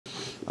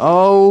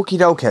Okie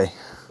dokie.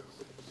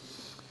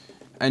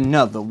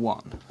 Another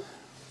one.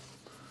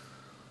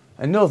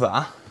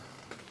 Another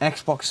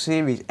Xbox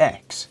Series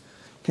X.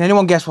 Can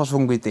anyone guess what's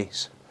wrong with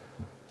this?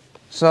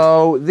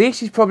 So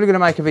this is probably going to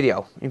make a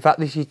video. In fact,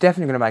 this is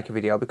definitely going to make a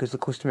video because the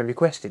customer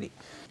requested it.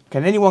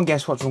 Can anyone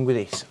guess what's wrong with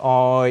this?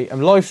 I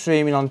am live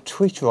streaming on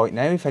Twitch right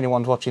now, if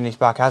anyone's watching this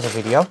back as a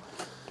video.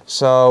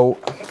 So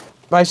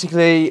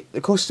basically,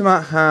 the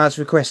customer has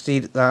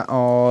requested that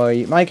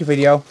I make a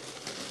video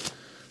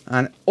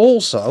and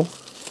also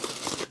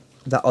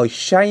that I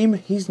shame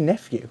his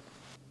nephew.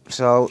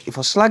 So if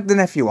I slag the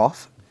nephew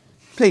off,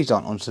 please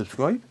don't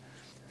unsubscribe.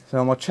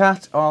 So my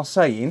chat are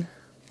saying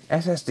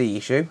SSD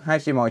issue,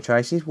 HDMI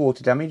traces,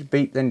 water damage,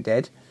 beep then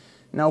dead,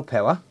 no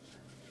power,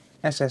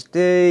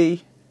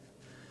 SSD,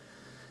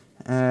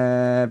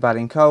 bad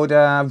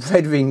encoder,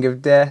 red ring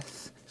of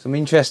death. Some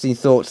interesting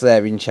thoughts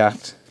there in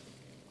chat.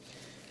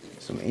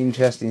 Some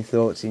interesting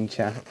thoughts in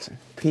chat.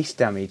 Piece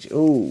damage,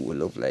 ooh,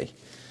 lovely.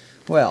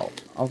 Well,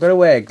 I've got to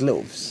wear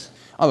gloves.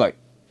 Alright,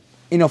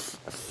 enough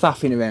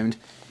faffing around.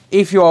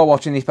 If you are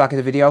watching this back of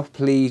the video,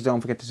 please don't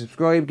forget to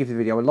subscribe, give the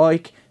video a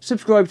like,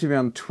 subscribe to me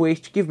on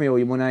Twitch, give me all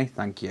your money,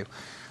 thank you.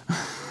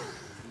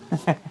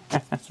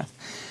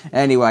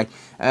 Anyway,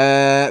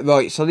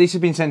 right, so this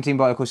has been sent in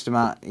by a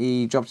customer.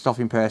 He dropped it off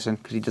in person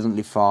because he doesn't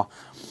live far.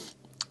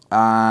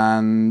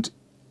 And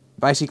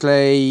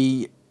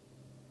basically,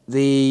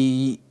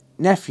 the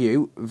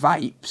nephew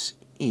vapes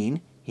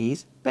in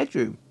his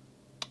bedroom.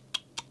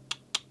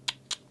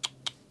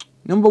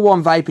 Number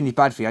one, vaping is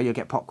bad for you. You'll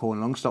get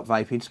popcorn lungs. Stop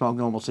vaping. Smoke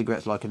normal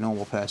cigarettes like a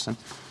normal person.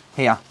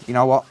 Here, you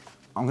know what?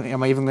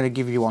 I'm even going to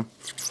give you one.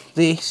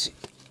 This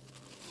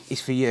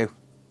is for you.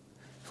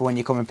 For when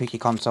you come and pick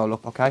your console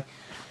up, okay?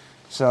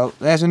 So,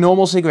 there's a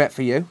normal cigarette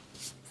for you.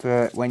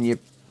 For when you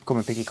come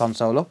and pick your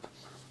console up.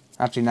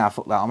 Actually, nah,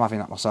 fuck that. I'm having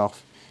that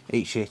myself.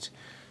 Eat shit.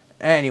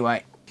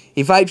 Anyway,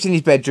 he vapes in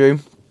his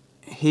bedroom.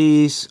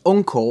 His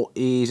uncle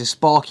is a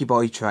Sparky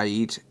by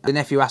trade. The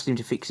nephew asked him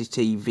to fix his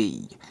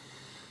TV.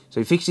 So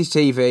he fixed his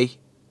TV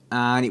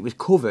and it was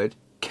covered,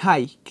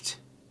 caked,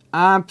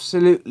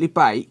 absolutely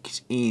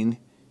baked in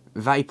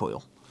vape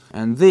oil.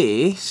 And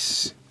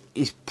this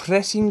is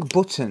pressing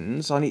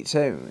buttons on its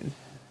own.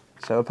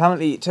 So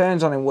apparently it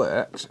turns on and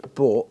works,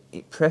 but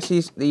it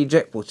presses the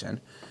eject button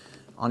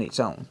on its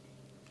own.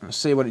 Let's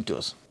see what it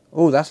does.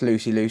 Oh, that's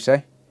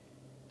loosey-loosey.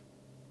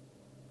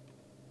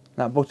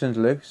 That button's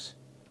loose.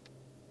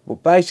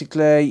 But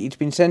basically, it's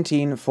been sent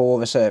in for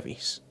a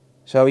service.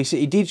 So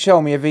he did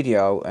show me a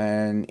video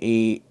and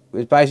he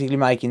was basically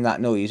making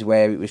that noise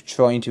where it was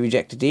trying to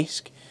eject a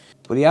disc.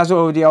 But he has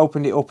already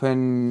opened it up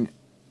and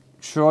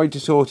tried to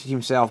sort it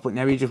himself, but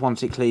now he just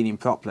wants it cleaning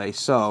properly.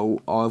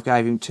 So I've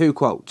gave him 2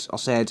 quotes. I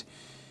said,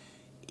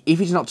 if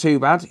it's not too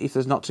bad, if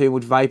there's not too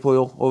much vape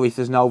oil, or if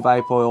there's no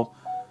vape oil,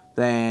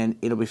 then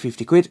it'll be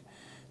 50 quid.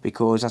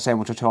 Because that's how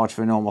much I charge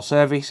for a normal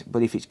service.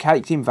 But if it's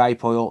caked in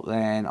vape oil,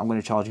 then I'm going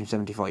to charge him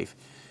 75.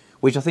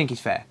 Which I think is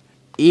fair.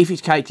 If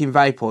it's caked in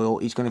vape oil,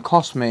 it's going to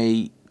cost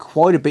me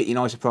quite a bit in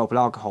isopropyl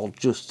alcohol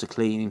just to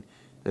clean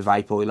the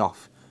vape oil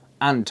off.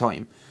 And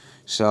time.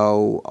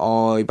 So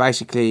I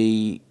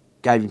basically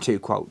gave him 2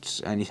 quotes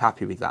and he's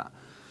happy with that.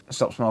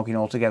 Stop smoking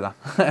altogether.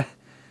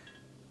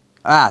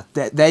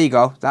 There you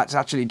go. That's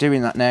actually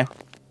doing that now.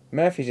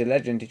 Murphy's a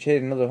legend. He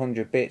cheered another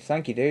 100 bits.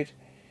 Thank you, dude.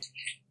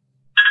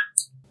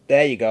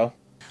 There you go.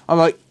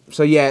 Alright,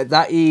 so yeah,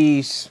 that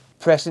is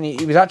pressing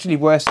it. It was actually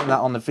worse than that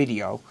on the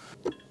video.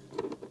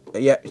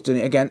 Yeah, it's done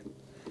it again.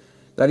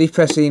 That is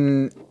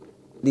pressing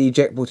the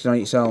eject button on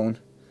its own.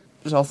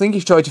 So I think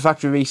he's tried to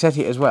factory reset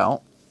it as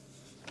well,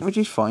 which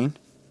is fine.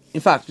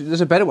 In fact,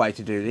 there's a better way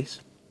to do this.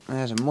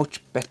 There's a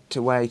much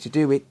better way to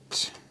do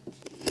it.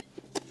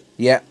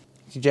 Yeah,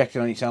 it's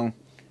ejected on its own.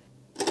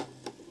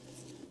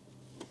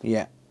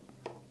 Yeah.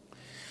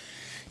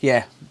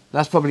 Yeah,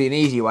 that's probably an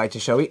easier way to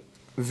show it.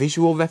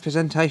 Visual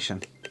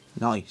representation.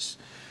 Nice.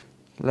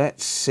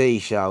 Let's see,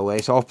 shall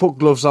we? So I've put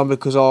gloves on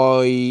because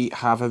I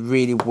have a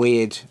really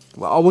weird...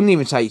 Well, I wouldn't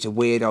even say it's a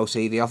weird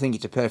OCD. I think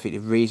it's a perfectly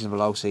reasonable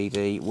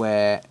OCD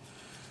where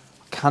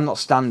I cannot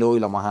stand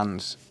oil on my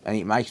hands. And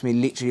it makes me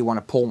literally want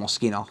to pull my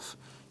skin off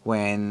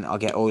when I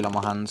get oil on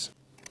my hands.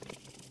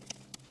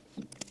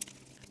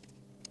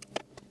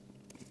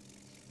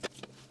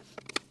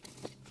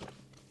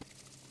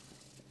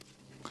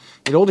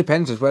 It all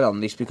depends as well on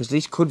this because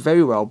this could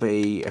very well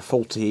be a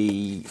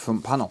faulty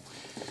front panel.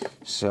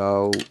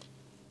 So...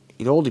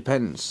 it all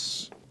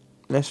depends.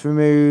 Let's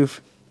remove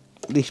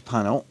this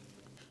panel.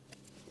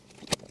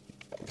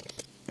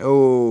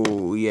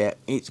 Oh, yeah,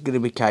 it's going to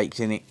be caked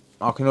in it.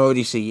 I can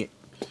already see it.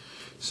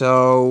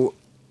 So,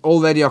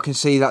 already I can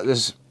see that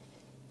there's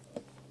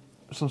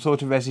some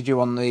sort of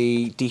residue on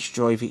the disk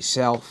drive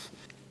itself.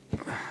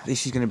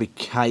 This is going to be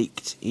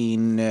caked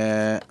in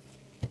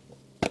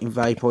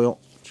vape oil.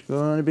 It's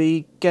going to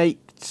be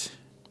caked.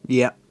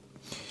 Yeah.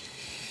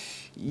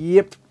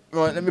 Yep.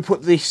 Right, let me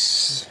put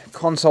this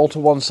console to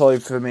one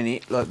side for a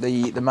minute, like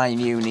the main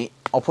unit.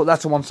 I'll put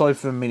that to one side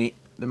for a minute.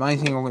 The main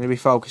thing I'm going to be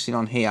focusing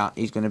on here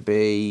is going to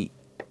be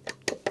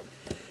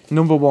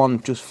Number one,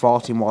 just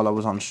farting while I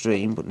was on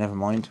stream, but never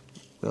mind.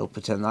 We'll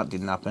pretend that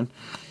didn't happen.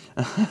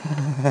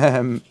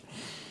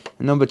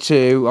 Number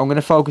two, I'm going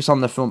to focus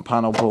on the front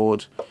panel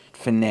board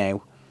for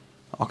now.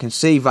 I can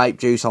see vape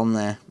juice on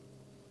there.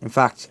 In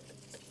fact,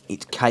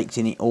 it's caked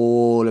in it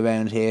all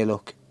around here,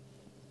 look.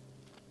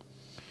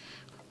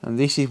 And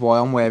this is why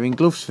I'm wearing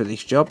gloves for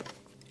this job.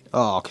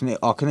 Oh,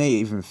 I can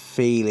even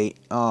feel it.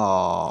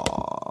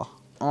 Oh,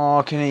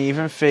 I can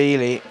even feel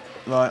it.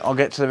 Right, I'll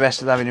get to the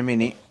rest of that in a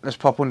minute. Let's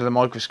pop under the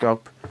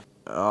microscope.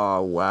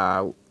 Oh,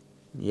 wow.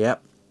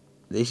 Yep.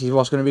 This is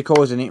what's going to be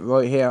causing it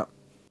right here.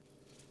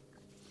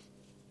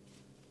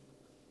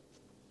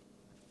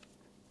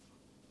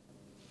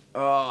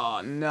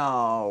 Oh,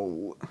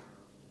 no.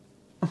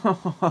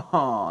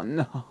 Oh,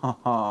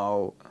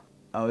 no.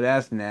 Oh,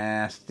 that's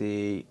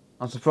nasty.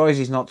 I'm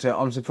surprised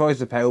I'm surprised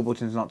the power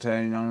button's not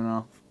turning on and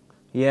off.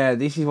 Yeah,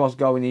 this is what's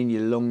going in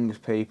your lungs,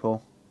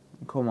 people.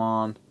 Come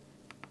on.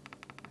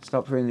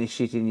 Stop putting this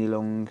shit in your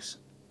lungs.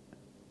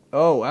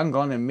 Oh, hang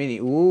on a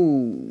minute.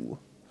 Ooh.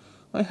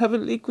 I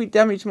haven't liquid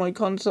damaged my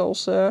console,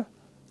 sir.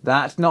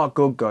 That's not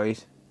good,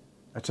 guys.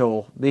 At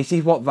all. This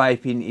is what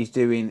vaping is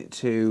doing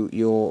to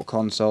your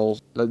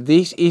consoles. Like,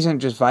 this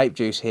isn't just vape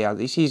juice here.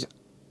 This is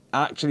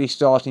actually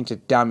starting to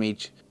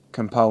damage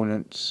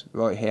components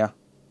right here.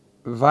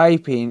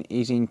 Vaping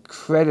is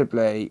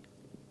incredibly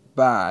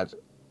bad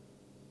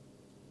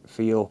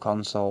for your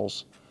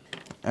consoles.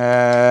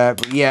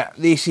 But yeah,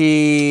 this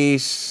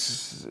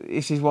is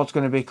what's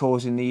going to be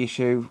causing the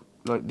issue.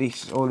 Like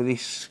this, all of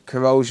this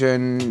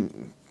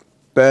corrosion,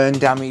 burn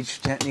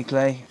damage,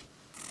 technically.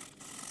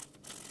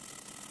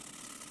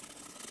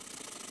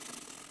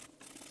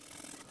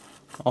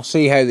 I'll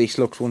see how this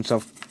looks once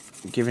I've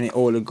given it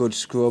all a good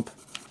scrub.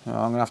 I'm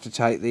going to have to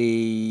take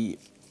the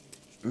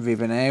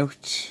ribbon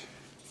out.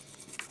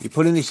 You're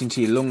putting this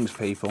into your lungs,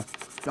 people.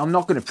 I'm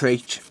not going to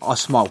preach. I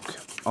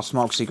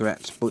smoke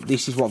cigarettes, but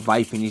this is what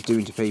vaping is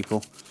doing to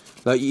people.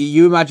 Like,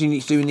 you imagine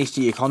it's doing this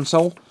to your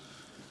console.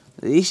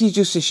 This is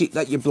just the shit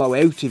that you blow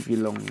out of your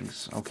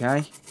lungs,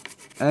 okay?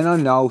 And I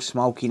know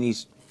smoking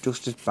is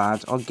just as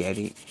bad, I get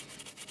it.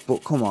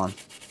 But come on.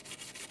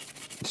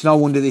 It's no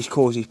wonder this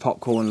causes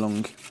popcorn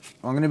lung.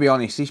 I'm going to be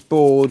honest, this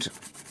board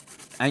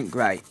ain't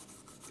great.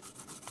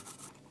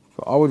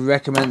 But I would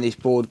recommend this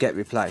board get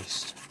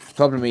replaced. The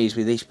problem is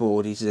with this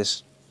board is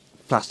there's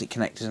plastic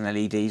connectors and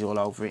LEDs all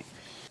over it.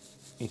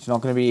 It's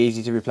not going to be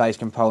easy to replace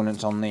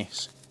components on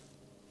this.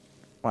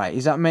 Wait,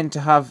 is that meant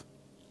to have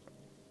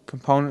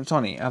components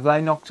on it? Have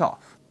they knocked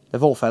off?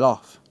 They've all fell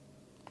off.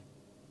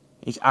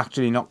 It's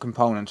actually knocked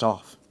components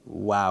off.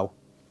 Wow.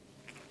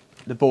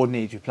 The board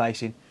needs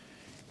replacing.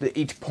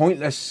 It's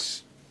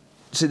pointless.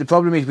 So the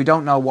problem is we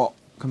don't know what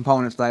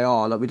components they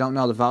are. Like, we don't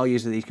know the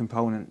values of these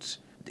components.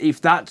 If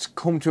that's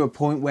come to a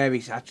point where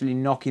it's actually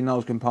knocking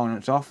those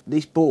components off,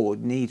 this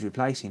board needs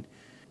replacing.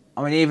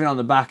 I mean, even on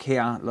the back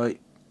here, like,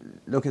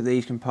 look at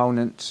these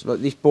components. Like,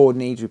 this board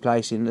needs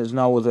replacing. There's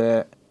not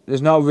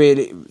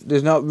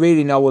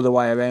really no other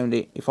way around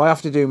it. If I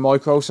have to do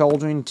micro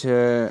soldering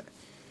to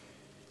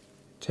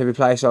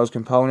replace those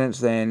components,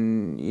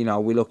 then, you know,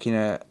 we're looking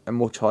at a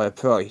much higher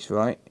price,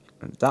 right?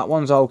 That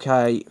one's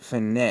okay for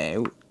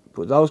now,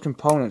 but those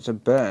components are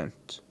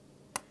burnt.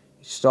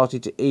 It's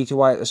started to eat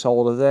away at the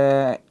solder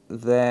there.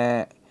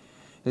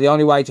 The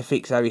only way to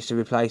fix that is to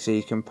replace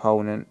these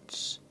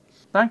components.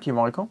 Thank you,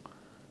 Michael.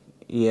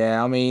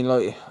 Yeah, I mean,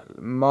 like,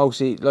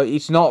 mostly, like,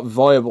 it's not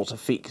viable to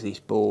fix this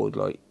board.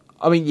 Like,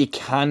 I mean, you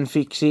can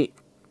fix it,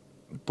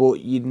 but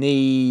you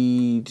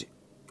need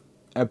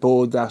a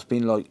board that's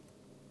been, like,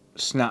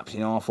 snapped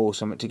in half or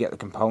something to get the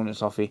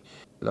components off it.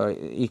 Like,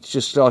 it's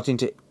just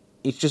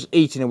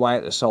eating away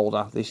at the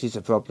solder. This is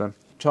the problem.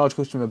 Charge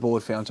customer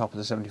board fee on top of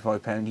the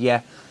 £75.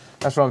 Yeah,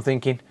 that's what I'm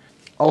thinking.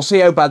 I'll see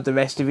how bad the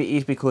rest of it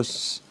is,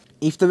 because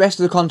if the rest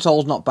of the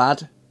console's not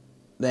bad,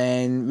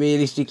 then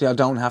realistically I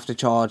don't have to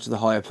charge the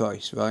higher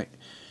price, right?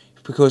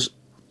 Because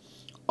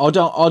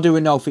I'll do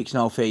a no fix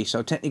no fee.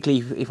 So technically,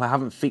 if I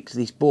haven't fixed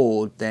this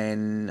board,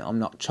 then I'm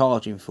not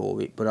charging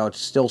for it, but I'd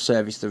still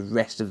service the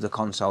rest of the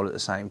console at the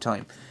same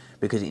time,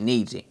 because it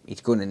needs it. It's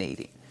gonna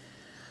need it.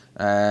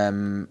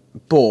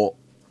 But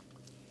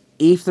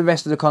if the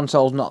rest of the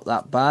console's not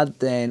that bad,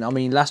 then, I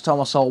mean, last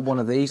time I sold one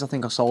of these, I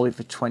think I sold it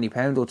for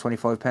 £20 or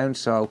 £25.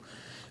 So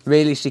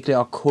realistically,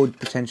 I could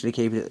potentially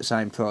keep it at the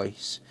same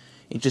price.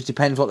 It just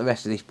depends what the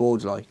rest of this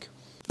board's like.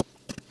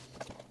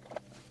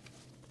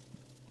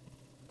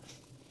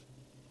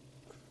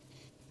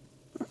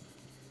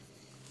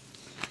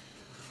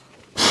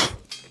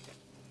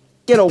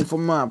 Get off of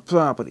my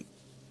property.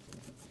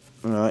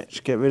 Right, let's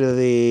get rid of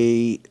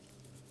the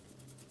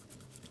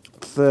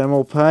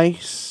thermal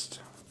paste.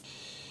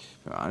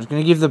 Right, I'm just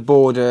going to give the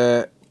board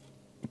a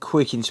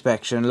quick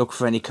inspection, look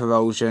for any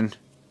corrosion,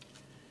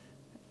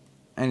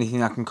 anything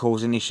that can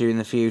cause an issue in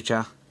the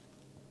future.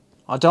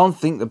 I don't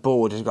think the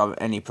board has got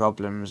any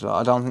problems.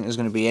 I don't think there's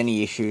going to be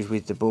any issues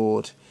with the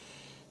board.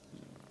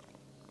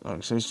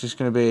 So it's just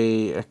going to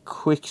be a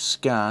quick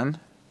scan.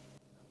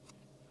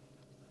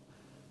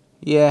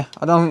 Yeah,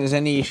 I don't think there's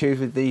any issues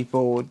with these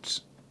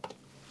boards.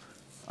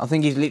 I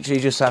think it's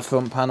literally just that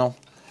front panel.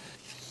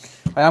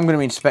 I am going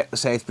to inspect the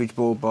Southbridge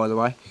board, by the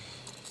way.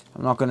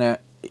 I'm not going to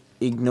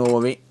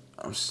ignore it.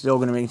 I'm still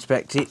going to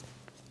inspect it.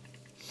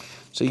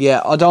 So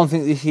yeah, I don't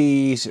think this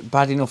is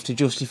bad enough to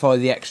justify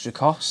the extra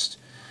cost.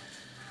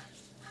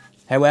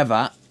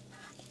 However,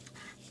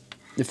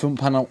 the front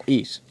panel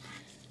is.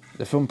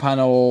 The front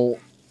panel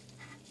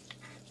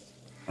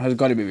has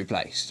got to be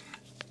replaced.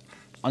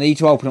 I need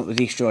to open up the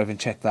disk drive and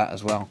check that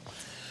as well.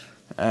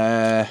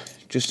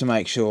 Just to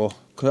make sure.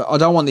 'Cause I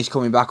don't want this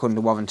coming back under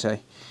warranty.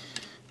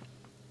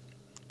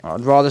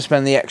 I'd rather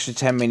spend the extra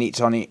 10 minutes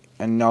on it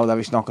and know that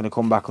it's not going to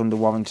come back under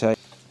warranty.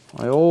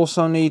 I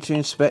also need to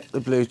inspect the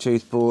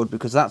Bluetooth board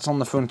because that's on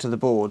the front of the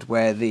board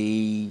where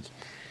the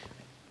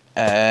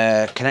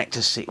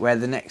connectors sit, where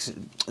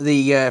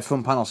the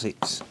front panel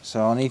sits.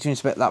 So I need to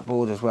inspect that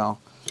board as well.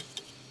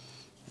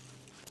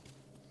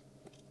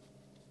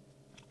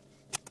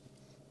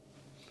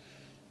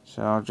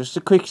 So just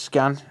a quick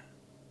scan.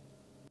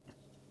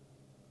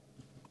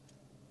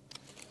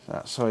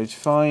 That side's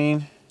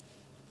fine.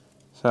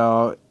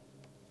 So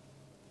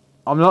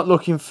I'm not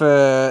looking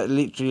for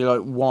literally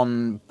like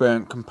one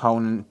burnt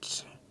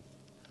component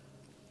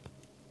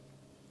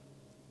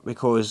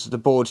because the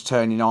board's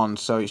turning on,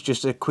 so it's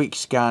just a quick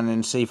scan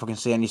and see if I can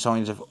see any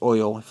signs of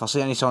oil. If I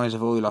see any signs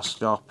of oil, I'll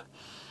stop.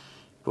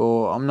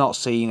 But I'm not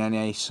seeing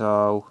any,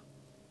 so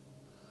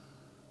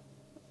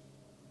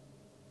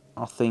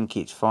I think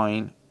it's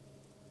fine.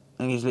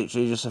 I think it's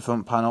literally just a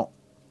front panel.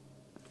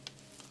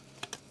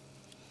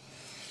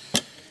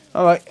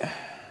 Alright.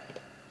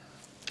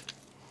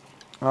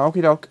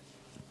 Okie doke.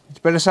 It's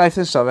better safe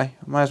than sorry.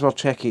 Might as well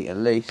check it at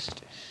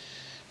least,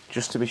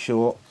 just to be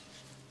sure.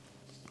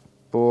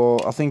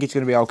 But I think it's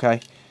going to be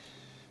okay.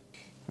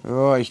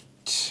 Right,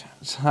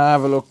 let's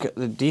have a look at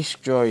the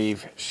disk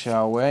drive,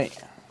 shall we?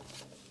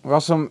 We've got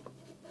some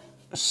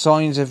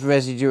signs of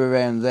residue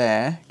around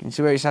there. Can you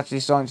see where it's actually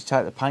starting to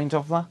take the paint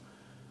off there?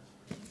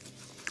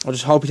 I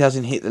just hope it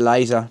hasn't hit the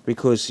laser,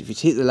 because if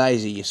it's hit the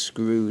laser, you're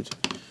screwed.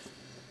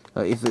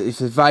 Like if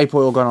the vape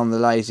oil gone on the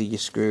laser, you're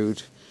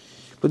screwed.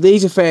 But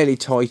these are fairly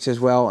tight as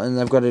well, and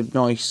they've got a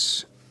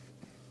nice,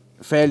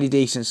 fairly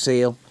decent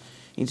seal.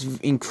 It's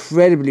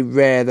incredibly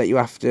rare that you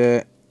have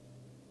to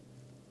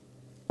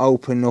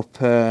open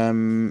up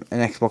an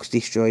Xbox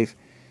disk drive.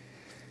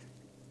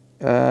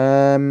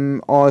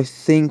 I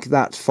think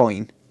that's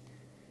fine.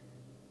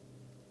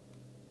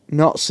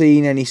 Not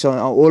seeing any sign.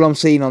 All I'm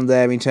seeing on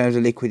there in terms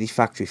of liquid is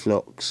factory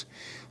flux.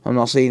 I'm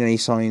not seeing any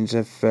signs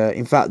of.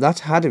 In fact,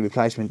 that's had a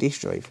replacement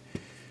disk drive.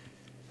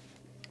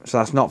 So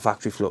that's not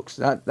factory flux.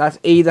 That's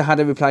either had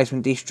a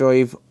replacement disk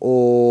drive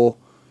or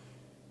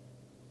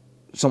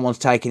someone's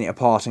taken it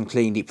apart and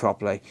cleaned it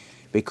properly,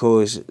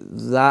 because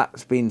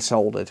that's been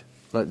soldered.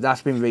 Like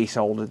that's been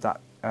resoldered. That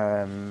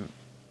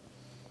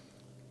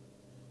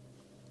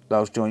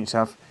those joints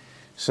have.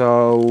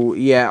 So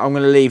yeah, I'm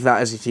going to leave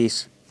that as it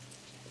is.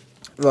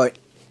 Right.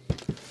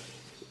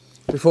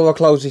 Before I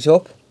close it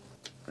up,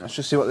 let's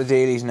just see what the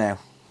deal is now.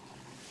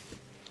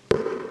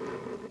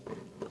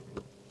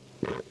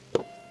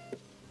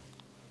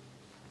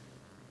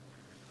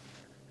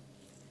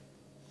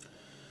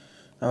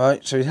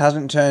 Alright, so it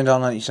hasn't turned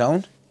on its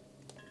own.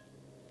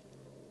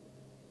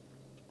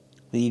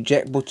 The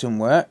eject button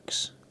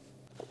works.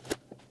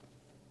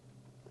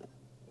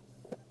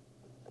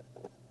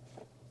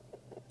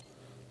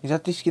 Is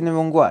that disc in the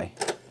wrong way?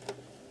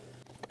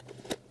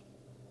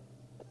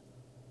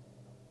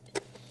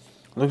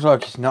 Looks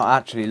like it's not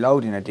actually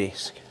loading a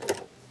disc.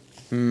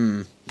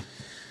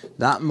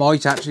 That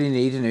might actually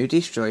need a new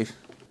disc drive.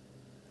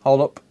 Hold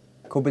up,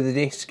 could be the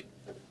disc.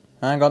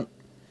 Hang on.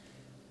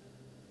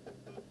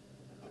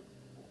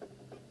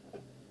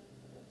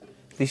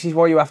 This is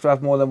why you have to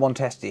have more than one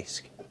test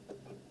disc.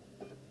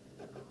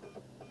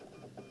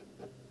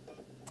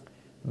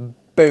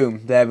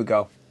 Boom, there we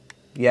go.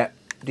 Yeah,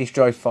 disc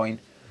drive fine.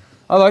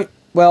 Alright,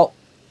 well,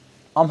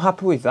 I'm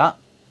happy with that.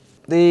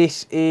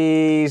 This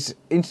is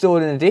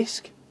installing a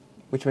disc,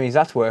 which means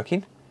that's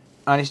working.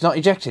 And it's not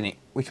ejecting it,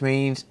 which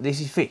means this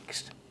is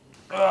fixed.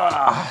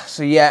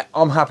 So yeah,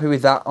 I'm happy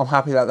with that. I'm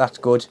happy that that's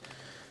good.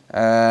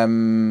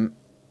 Yeah,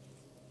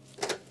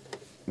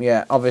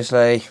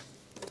 obviously,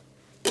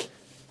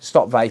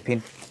 stop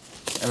vaping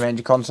around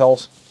your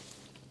consoles.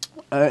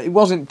 It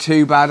wasn't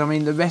too bad. I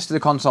mean, the rest of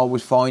the console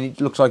was fine. It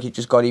looks like it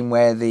just got in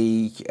where the,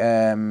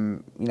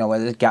 you know, where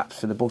there's gaps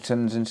for the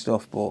buttons and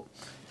stuff. But,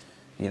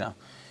 you know,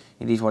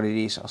 it is what it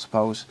is, I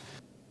suppose.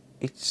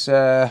 It's,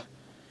 at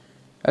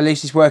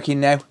least it's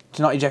working now. It's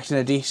not ejecting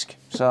a disc,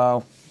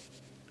 so,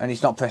 and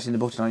it's not pressing the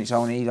button on its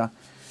own either,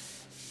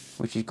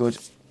 which is good.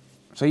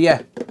 So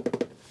yeah,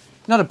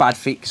 not a bad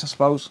fix, I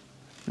suppose.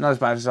 Not as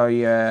bad as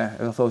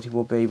I thought it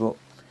would be, but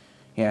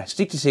yeah,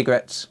 stick to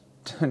cigarettes,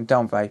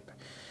 don't vape.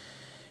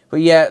 But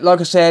yeah, like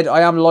I said,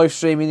 I am live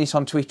streaming this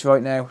on Twitch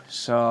right now,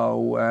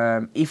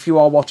 so if you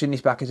are watching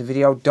this back as a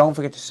video, don't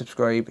forget to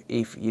subscribe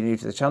if you're new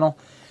to the channel.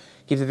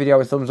 Give the video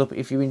a thumbs up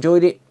if you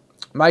enjoyed it.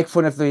 Make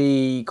fun of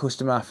the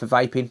customer for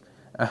vaping,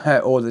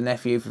 or the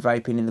nephew for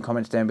vaping in the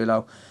comments down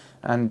below.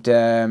 And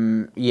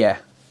yeah,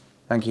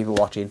 thank you for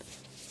watching.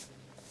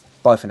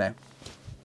 Bye for now.